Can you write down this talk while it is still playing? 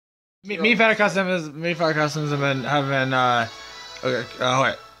Meat Fighter Customs have been okay,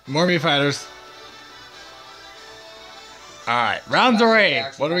 wait. More Meat Fighters. Alright, round 3.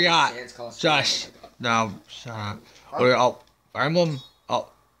 What do we got? Josh. No, shut up. What do we got? Oh, Fire Emblem? Oh,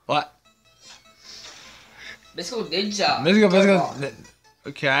 what? Mystical Ninja. Mystical.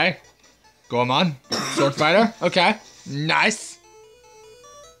 Okay. Goemon. Sword Fighter. Okay. Nice.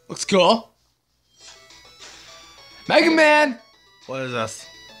 Looks cool. Mega Man. What is this?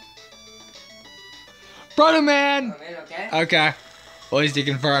 Proto Man. Okay. Okay. Well, he's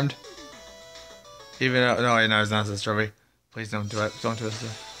deconfirmed. Even though, no, it's not this trophy. Please don't do it. Don't do it.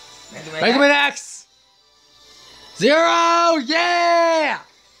 Mega Man X. 0. Yeah.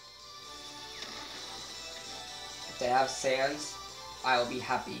 If they have Sans, I will be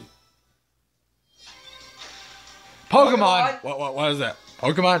happy. Pokemon. What is it?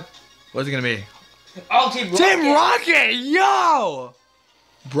 Pokemon? What's it gonna be? Oh, Team Rocket! Team Rocket! Yo!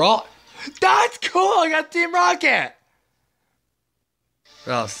 Bro, that's cool! I got Team Rocket!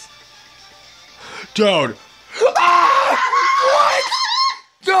 What else? Dude! Ah! What?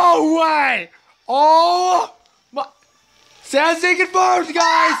 No way! Oh! My... Sans deconfirmed,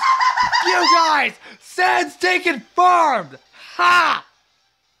 guys! You guys! Sans deconfirmed! Ha!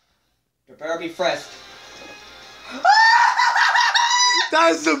 Prepare to be fresh.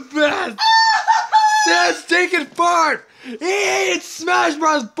 That's the best! Sans deconfirmed! He hated Smash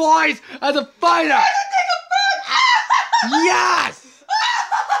Bros. Boys as a fighter! Yes!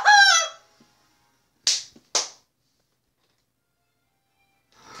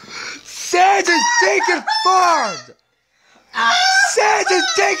 Sans is deconfirmed! Sans is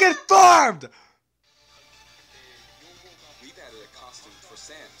deconfirmed! We've added a costume for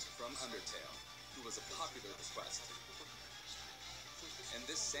Sans from Undertale, who was a popular request. And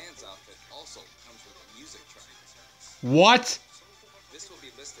this Sans outfit also comes with a music track. What? This will be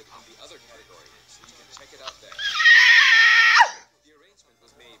listed in the other category, so you can check it out there. The arrangement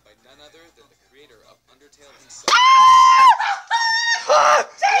was made by none other than the creator of Undertale himself.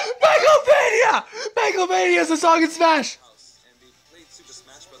 Megalomania! Megalomania is a song in Smash! And they played Super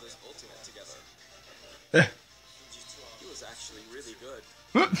Smash Bros. Ultimate together. He was actually really good.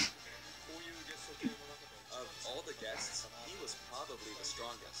 Of all the guests, he was probably the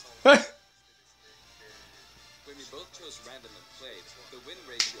strongest. When we both chose random and played, the win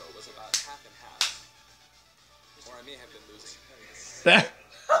ratio was about half and half. Or I may have been losing.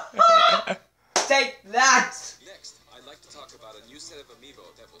 Take that! Next, I'd like to talk about a new set of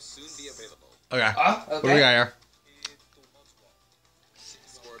amiibo that will soon be available. Okay. Okay. What do we got here?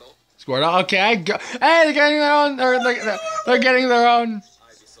 Squirtle, Squirtle, okay. Hey, they're getting their own, or they're getting their own.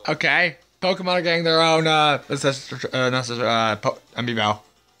 Ivysaur, Okay. Pokemon are getting their own, amiibo.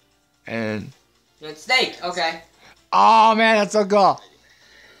 And, And Snake, okay. oh man, that's so cool.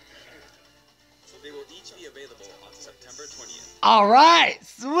 they will each be available on September 20th. Alright,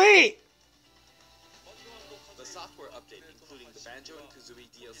 sweet. The software update, including the Banjo and Kazooie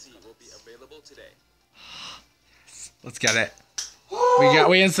DLC, will be available today. Let's get it.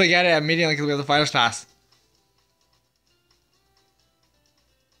 We instantly get it immediately because we have the Fighter's Pass.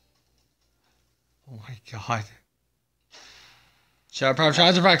 Oh my god. Shout out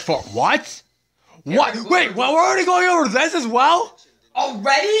Transfer Pack 4. What? What? Wait, well, we're already going over this as well?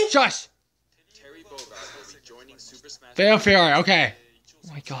 Already? Shush. Terry Bogard will be joining Super Smash Fail Bros. Fury, okay. Oh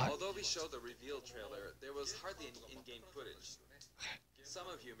my god. Although we showed the reveal trailer, there was hardly any in-game footage. Some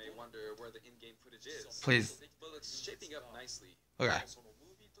of you may wonder where the in-game footage is. Please. Well, it's shaping up nicely. Okay.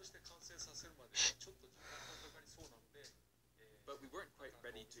 But we weren't quite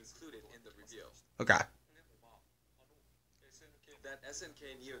ready to include it in the reveal. Okay. That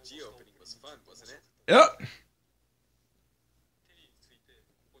SNK Neo Geo opening was fun, wasn't it? Yep.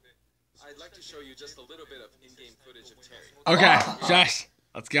 I'd like to show you just a little bit of in-game footage of Terry. Okay, Shush.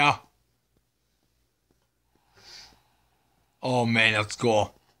 Let's go. Oh man, that's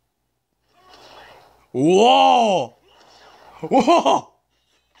cool. Whoa! Whoa!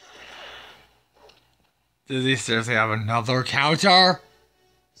 Does he seriously have another counter?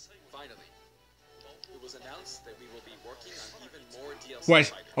 Finally, it was announced that we will be working on even more DLC Wait,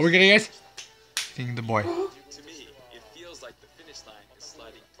 fighters. are we getting it? Getting the boy. To me, it feels like the finish line is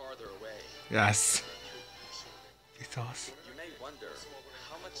sliding farther away. Yes. Sauce. You may wonder,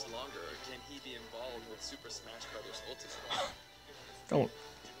 how much longer can he be involved with Super Smash Bros. Ultimate? Don't.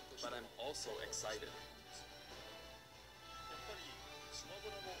 But I'm also excited.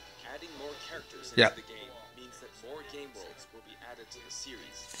 Adding more characters into Yep. the game means that more game worlds will be added to the series.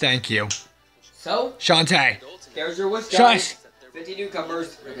 Thank you. So, Shantae. The Ultimate there's your wish, Shush. guys. 50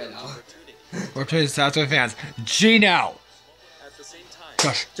 newcomers. We're good now. We're playing South with fans. Gino. At the same time,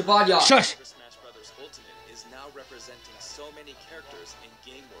 Shush. Jabanya. Shush. Super Smash Bros. Ultimate is now representing so many characters in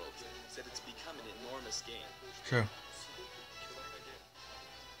game worlds that it's become an enormous game. True.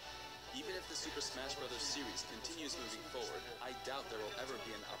 Even if the Super Smash Bros. Series continues moving forward, I doubt there will ever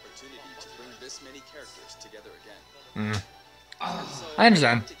be an opportunity to bring this many characters together again. So I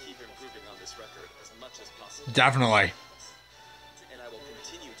understand. want to keep improving on this record as much as possible. Definitely. And I will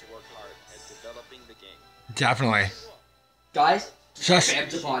continue to work hard at developing the game. Definitely. Guys, Shush. spam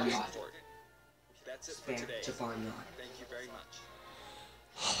Jabanya. That's it for Spam today. Jabanya. Thank you very much.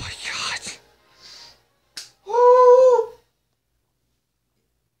 Oh my god.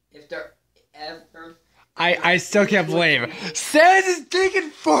 If there ever... I still can't believe Sans is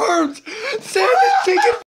deconfirmed. Sans is deconfirmed.